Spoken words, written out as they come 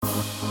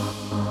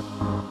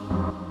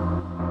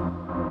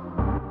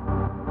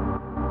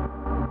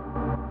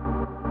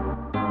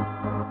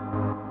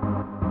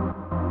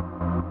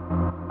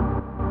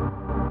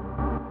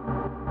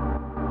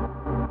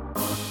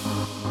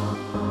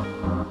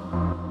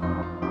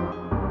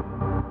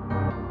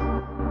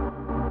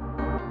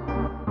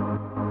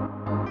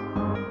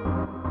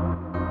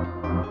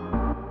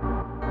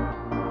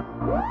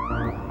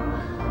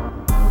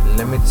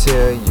Let me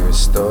tell you a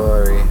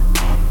story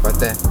about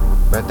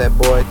that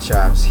boy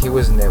Chops. He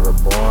was never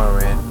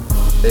boring.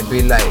 They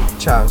be like,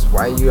 Chops,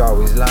 why you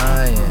always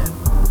lying?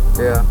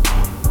 Girl,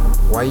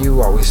 why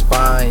you always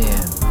spying?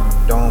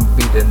 Don't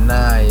be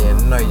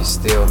denying, no you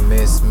still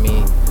miss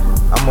me.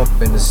 I'm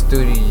up in the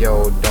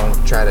studio,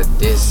 don't try to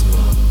diss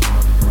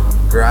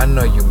me. Girl, I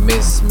know you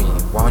miss me,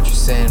 why don't you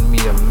send me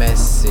a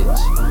message?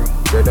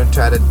 Girl, don't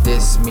try to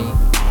diss me,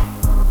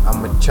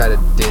 I'ma try to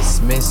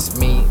dismiss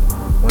me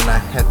when I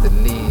had to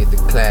leave the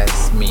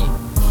class. Me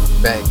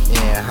back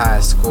in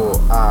high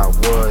school, I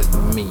was the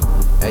me.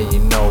 And you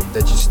know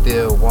that you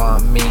still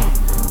want me.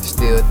 You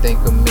still think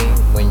of me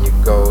when you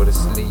go to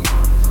sleep.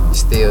 You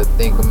still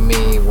think of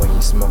me when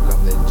you smoke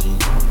on the G.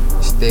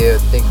 You still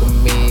think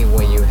of me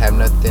when you have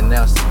nothing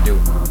else to do.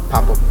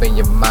 Pop up in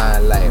your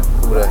mind like,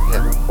 who the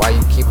hell? Why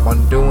you keep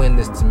on doing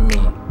this to me?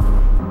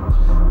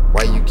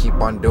 Why you keep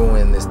on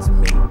doing this to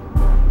me?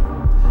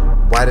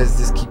 Why does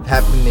this keep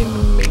happening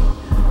to me?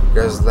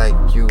 Girls like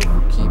you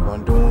keep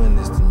on doing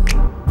this to me.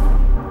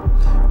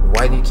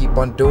 Why do you keep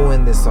on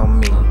doing this on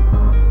me?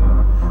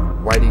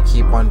 Why do you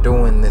keep on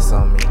doing this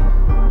on me?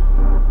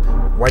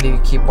 Why do you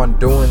keep on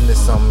doing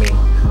this on me?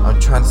 I'm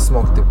trying to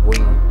smoke the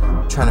weed,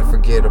 I'm trying to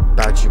forget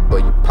about you,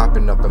 but you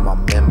popping up in my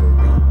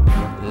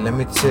memory. Let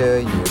me tell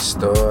you a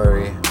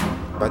story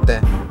about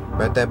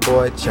that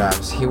boy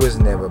Chops. He was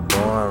never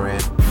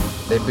boring.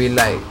 They be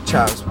like,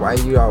 Chops, why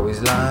you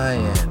always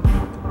lying?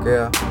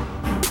 Girl,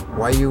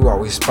 why you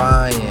always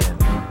spying?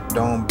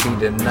 Don't be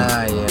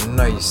denying,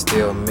 no you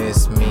still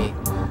miss me.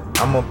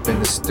 I'm up in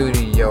the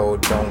studio,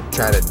 don't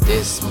try to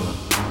diss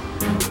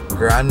me.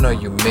 Girl, I know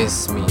you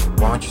miss me,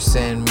 why don't you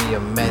send me a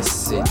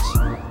message?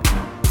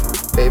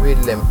 Baby,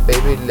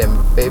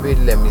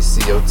 let me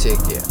see your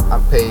ticket.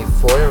 I paid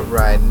for it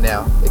right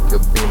now, it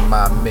could be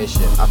my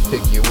mission. I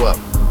pick you up,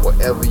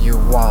 whatever you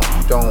want.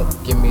 Don't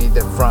give me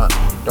the front,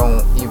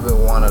 don't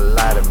even wanna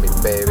lie to me,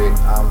 baby.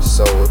 I'm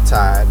so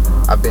tired,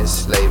 I've been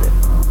slaving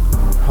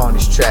on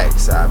these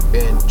tracks, I've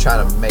been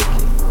trying to make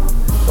it.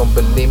 Don't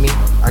believe me?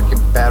 I can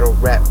battle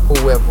rap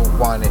whoever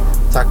want it.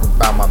 Talk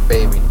about my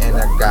baby and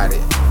I got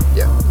it.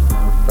 Yeah.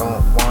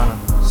 Don't wanna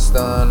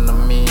stun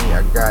on me,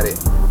 I got it.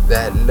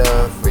 That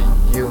love for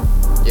you,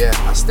 yeah,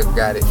 I still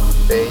got it.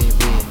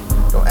 Baby,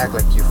 don't act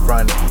like you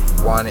front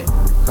it. Want it?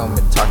 Come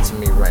and talk to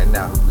me right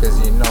now, cause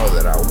you know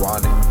that I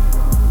want it.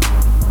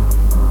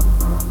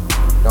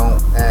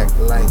 Don't act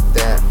like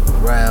that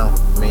around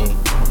me.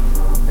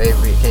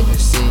 Baby, can you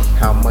see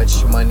how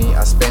much money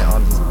I spent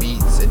on these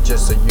beats? And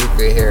just so you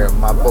could hear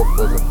my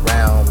vocals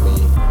around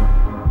me.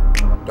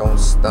 Don't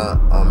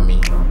stunt on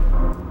me.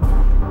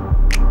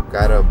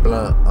 Got a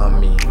blunt on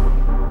me.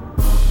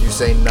 You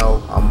say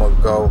no, I'ma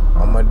go,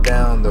 I'ma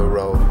down the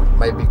road.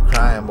 Might be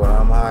crying, but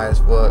I'm high as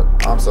fuck,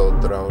 I'm so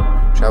thrilled.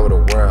 Travel the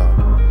world.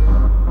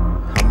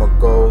 I'ma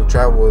go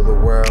travel the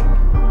world.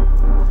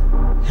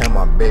 And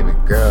my baby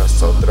girl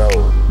so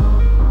thrilled.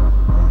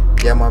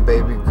 Yeah, my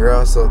baby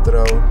girl so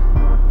thrilled.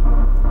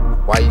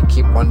 Why you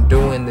keep on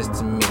doing this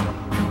to me?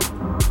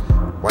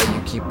 Why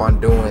you keep on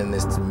doing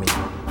this to me?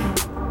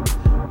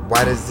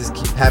 Why does this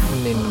keep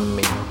happening to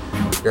me?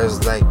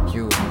 Girls like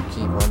you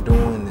keep on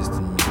doing this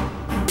to me.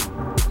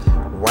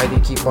 Why do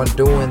you keep on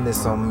doing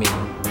this on me?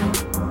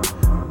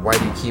 Why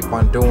do you keep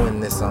on doing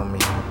this on me?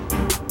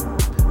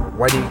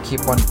 Why do you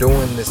keep on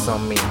doing this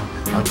on me?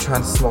 I'm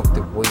trying to smoke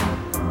the weed,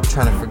 I'm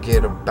trying to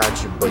forget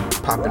about you, but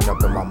you popping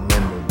up in my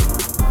memory.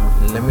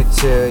 Let me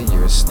tell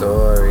you a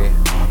story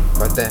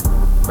about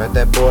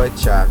that boy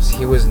Chops.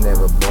 He was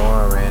never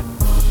boring.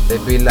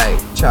 They be like,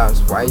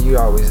 Chops, why you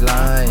always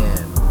lying?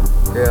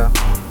 Girl,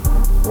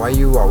 why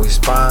you always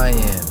spying?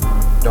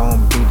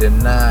 Don't be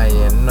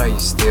denying, no you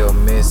still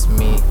miss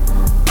me.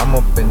 I'm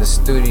up in the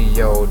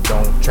studio,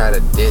 don't try to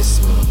diss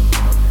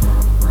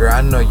me. Girl,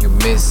 I know you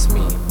miss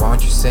me, why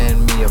don't you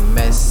send me a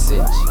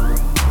message?